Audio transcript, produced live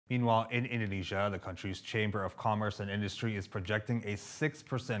Meanwhile, in Indonesia, the country's Chamber of Commerce and Industry is projecting a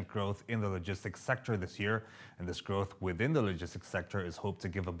 6% growth in the logistics sector this year. And this growth within the logistics sector is hoped to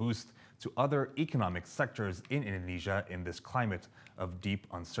give a boost to other economic sectors in Indonesia in this climate of deep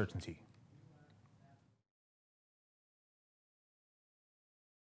uncertainty.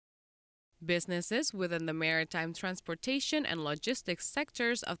 Businesses within the maritime transportation and logistics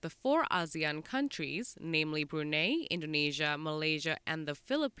sectors of the 4 ASEAN countries, namely Brunei, Indonesia, Malaysia, and the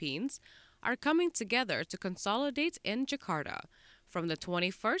Philippines, are coming together to consolidate in Jakarta from the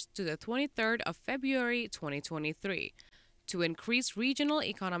 21st to the 23rd of February 2023 to increase regional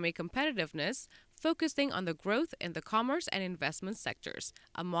economic competitiveness, focusing on the growth in the commerce and investment sectors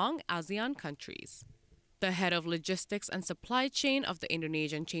among ASEAN countries. The head of logistics and supply chain of the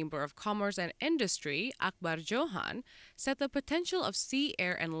Indonesian Chamber of Commerce and Industry, Akbar Johan, said the potential of sea,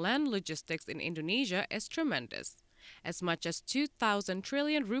 air, and land logistics in Indonesia is tremendous, as much as 2,000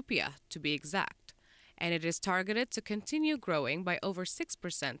 trillion rupiah to be exact, and it is targeted to continue growing by over 6%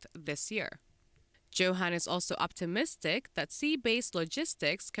 this year. Johan is also optimistic that sea-based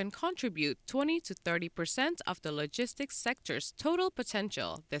logistics can contribute 20 to 30% of the logistics sector's total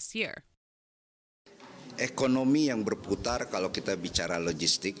potential this year. Ekonomi yang berputar kalau kita bicara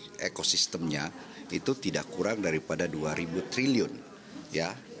logistik, ekosistemnya itu tidak kurang daripada 2.000 triliun,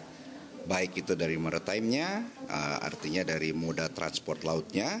 ya. Baik itu dari maritime-nya, artinya dari moda transport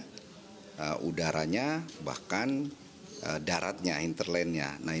lautnya, udaranya, bahkan daratnya,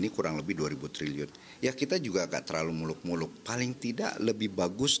 hinterland-nya. Nah, ini kurang lebih 2.000 triliun. Ya, kita juga agak terlalu muluk-muluk. Paling tidak lebih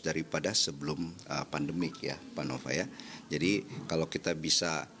bagus daripada sebelum pandemik, ya, Pak Nova, ya. Jadi kalau kita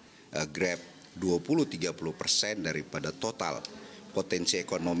bisa grab 20-30% daripada total potensi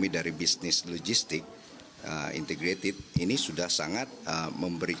ekonomi dari bisnis logistik integrated, ini sudah sangat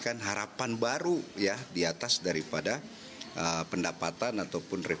memberikan harapan baru, ya, di atas daripada pendapatan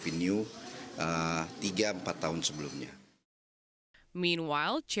ataupun revenue 3-4 tahun sebelumnya.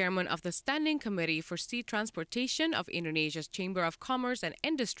 Meanwhile, Chairman of the Standing Committee for Sea Transportation of Indonesia's Chamber of Commerce and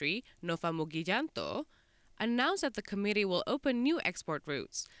Industry, Nova Mugijanto, announced that the committee will open new export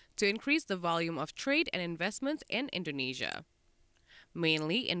routes to increase the volume of trade and investments in Indonesia.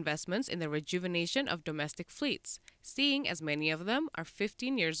 Mainly investments in the rejuvenation of domestic fleets, seeing as many of them are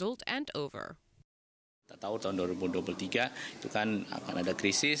 15 years old and over. Kita tahu tahun 2023 itu kan akan ada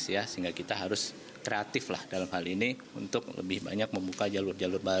krisis, ya, sehingga kita harus kreatif lah dalam hal ini untuk lebih banyak membuka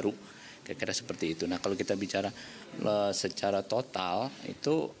jalur-jalur baru, kira-kira seperti itu. Nah, kalau kita bicara secara total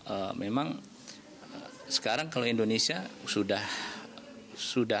itu memang sekarang kalau Indonesia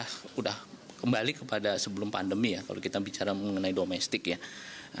sudah kembali kepada sebelum pandemi, ya, kalau kita bicara mengenai domestik, ya.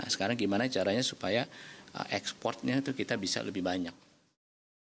 Nah, sekarang gimana caranya supaya ekspornya itu kita bisa lebih banyak.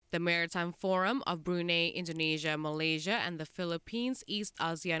 The Maritime Forum of Brunei, Indonesia, Malaysia, and the Philippines East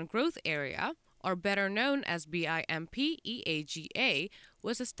ASEAN Growth Area, or better known as BIMP-EAGA,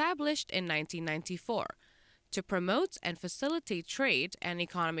 was established in 1994 to promote and facilitate trade and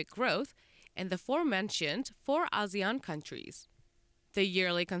economic growth in the aforementioned 4 ASEAN countries. The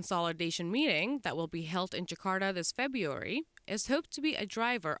yearly consolidation meeting that will be held in Jakarta this February is hoped to be a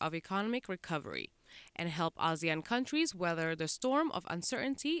driver of economic recovery and help ASEAN countries weather the storm of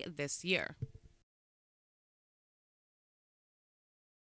uncertainty this year.